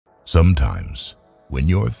Sometimes, when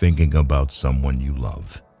you're thinking about someone you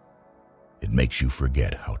love, it makes you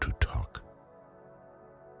forget how to talk.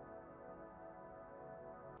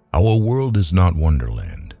 Our world is not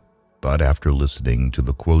Wonderland, but after listening to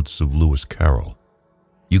the quotes of Lewis Carroll,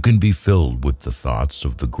 you can be filled with the thoughts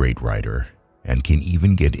of the great writer and can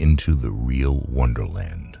even get into the real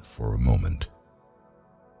Wonderland for a moment.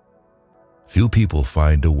 Few people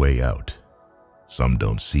find a way out. Some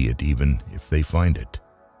don't see it even if they find it,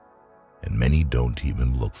 and many don't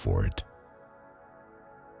even look for it.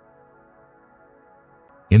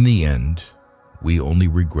 In the end, we only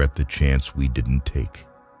regret the chance we didn't take,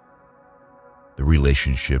 the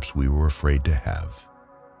relationships we were afraid to have,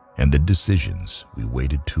 and the decisions we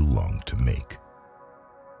waited too long to make.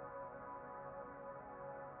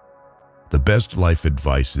 The best life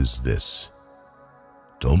advice is this: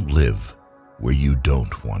 don't live where you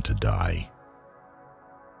don't want to die.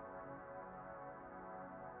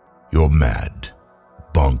 You're mad,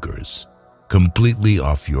 bonkers, completely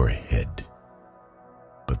off your head.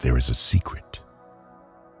 But there is a secret.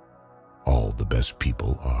 All the best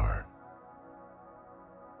people are.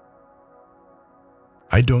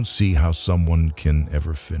 I don't see how someone can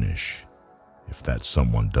ever finish if that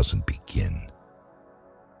someone doesn't begin.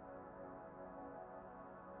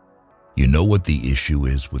 You know what the issue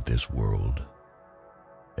is with this world?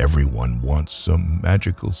 Everyone wants some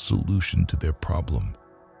magical solution to their problem,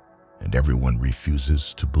 and everyone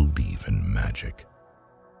refuses to believe in magic.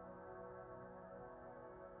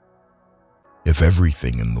 If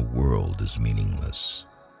everything in the world is meaningless,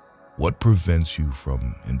 what prevents you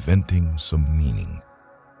from inventing some meaning?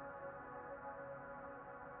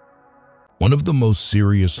 One of the most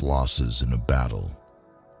serious losses in a battle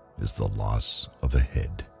is the loss of a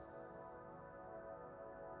head.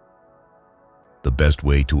 The best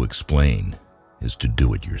way to explain is to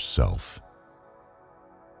do it yourself.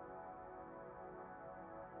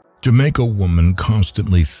 To make a woman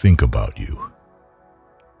constantly think about you,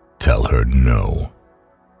 tell her no.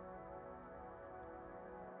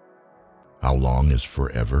 How long is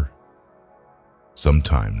forever?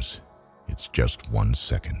 Sometimes it's just 1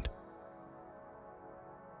 second.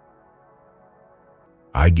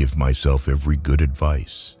 I give myself every good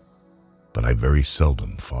advice, but I very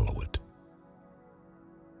seldom follow it.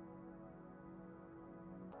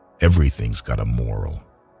 Everything's got a moral,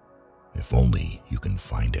 if only you can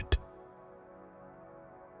find it.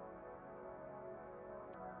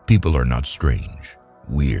 People are not strange,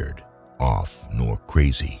 weird, off, nor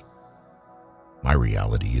crazy. My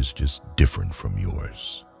reality is just different from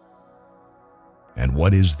yours. And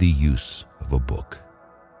what is the use of a book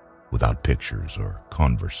without pictures or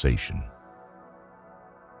conversation?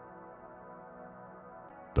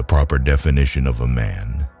 The proper definition of a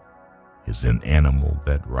man is an animal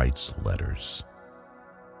that writes letters.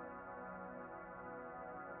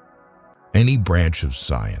 Any branch of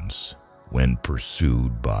science, when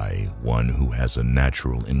pursued by one who has a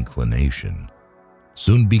natural inclination,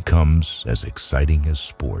 soon becomes as exciting as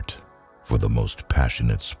sport for the most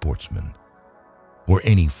passionate sportsman, or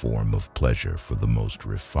any form of pleasure for the most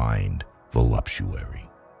refined voluptuary.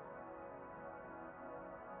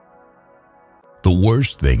 The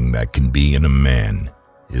worst thing that can be in a man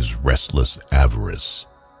is restless avarice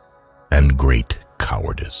and great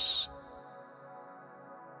cowardice.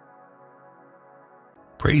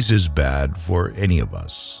 Praise is bad for any of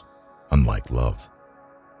us, unlike love.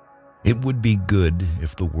 It would be good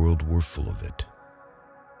if the world were full of it.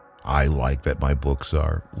 I like that my books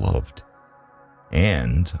are loved,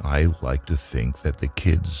 and I like to think that the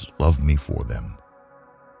kids love me for them,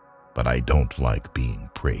 but I don't like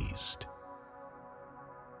being praised.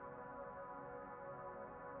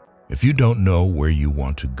 If you don't know where you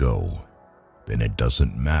want to go, then it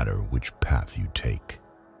doesn't matter which path you take.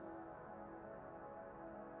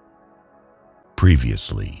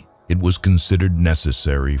 Previously, it was considered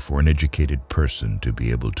necessary for an educated person to be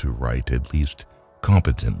able to write at least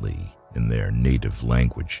competently in their native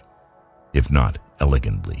language, if not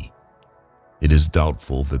elegantly. It is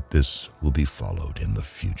doubtful that this will be followed in the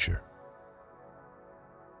future.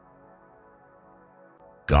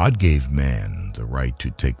 God gave man the right to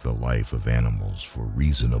take the life of animals for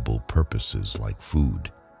reasonable purposes like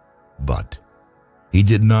food, but he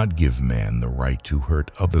did not give man the right to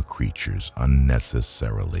hurt other creatures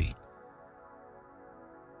unnecessarily.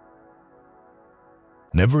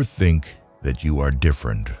 Never think that you are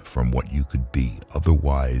different from what you could be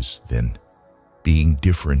otherwise than being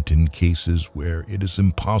different in cases where it is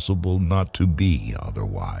impossible not to be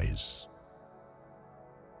otherwise.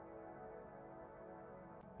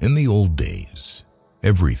 In the old days,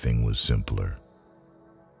 everything was simpler.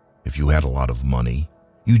 If you had a lot of money,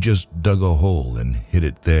 You just dug a hole and hid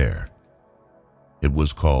it there. It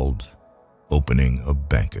was called opening a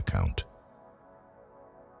bank account.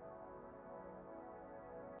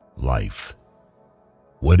 Life,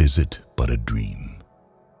 what is it but a dream?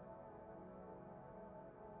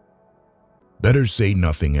 Better say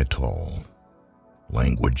nothing at all.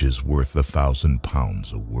 Language is worth 1,000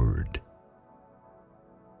 pounds a word.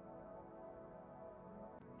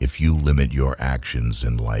 If you limit your actions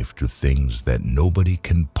in life to things that nobody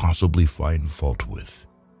can possibly find fault with,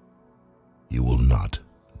 you will not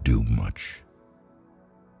do much.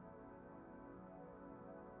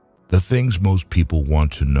 The things most people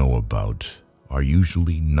want to know about are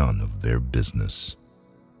usually none of their business.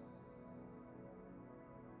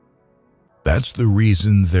 That's the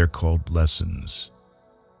reason they're called lessons,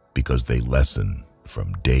 because they lessen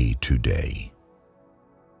from day to day.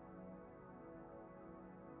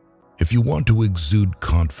 If you want to exude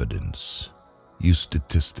confidence, use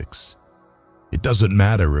statistics. It doesn't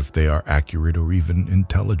matter if they are accurate or even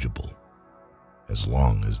intelligible, as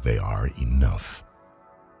long as they are enough.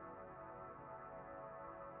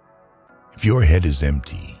 If your head is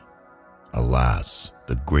empty, alas,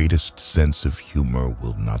 the greatest sense of humor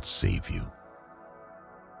will not save you.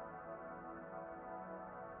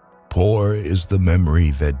 Poor is the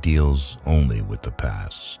memory that deals only with the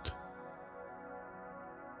past.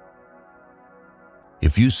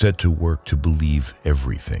 If you set to work to believe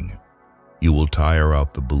everything, you will tire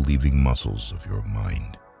out the believing muscles of your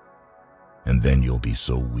mind. And then you'll be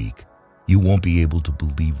so weak, you won't be able to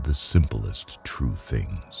believe the simplest true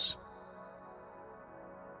things.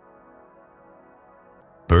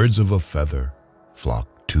 Birds of a feather flock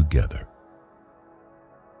together.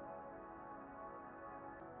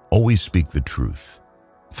 Always speak the truth.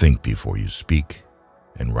 Think before you speak,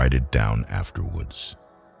 and write it down afterwards.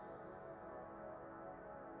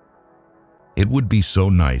 It would be so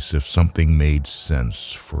nice if something made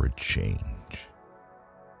sense for a change.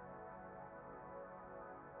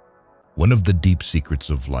 One of the deep secrets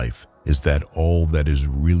of life is that all that is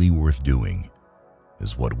really worth doing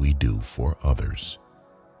is what we do for others.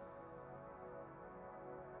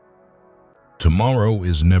 Tomorrow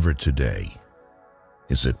is never today.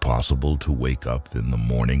 Is it possible to wake up in the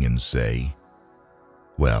morning and say,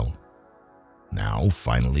 well, now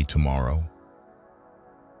finally tomorrow?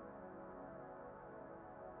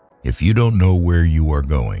 If you don't know where you are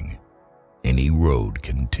going, any road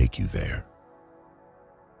can take you there.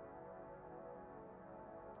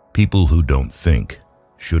 People who don't think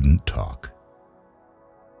shouldn't talk.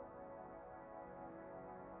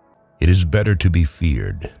 It is better to be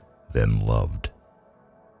feared than loved.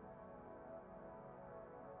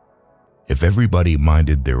 If everybody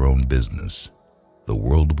minded their own business, the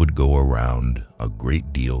world would go around a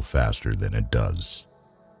great deal faster than it does.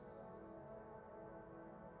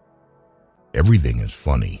 Everything is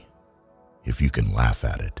funny if you can laugh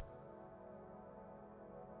at it.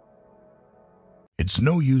 It's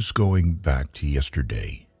no use going back to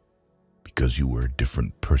yesterday because you were a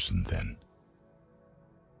different person then.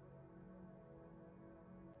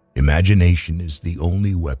 Imagination is the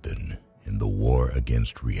only weapon in the war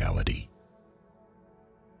against reality.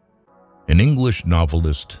 An English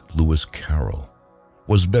novelist, Lewis Carroll,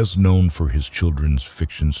 was best known for his children's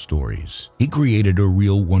fiction stories. He created a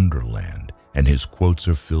real wonderland, and his quotes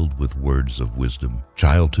are filled with words of wisdom,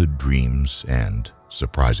 childhood dreams, and,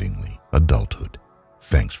 surprisingly, adulthood.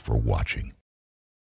 Thanks for watching.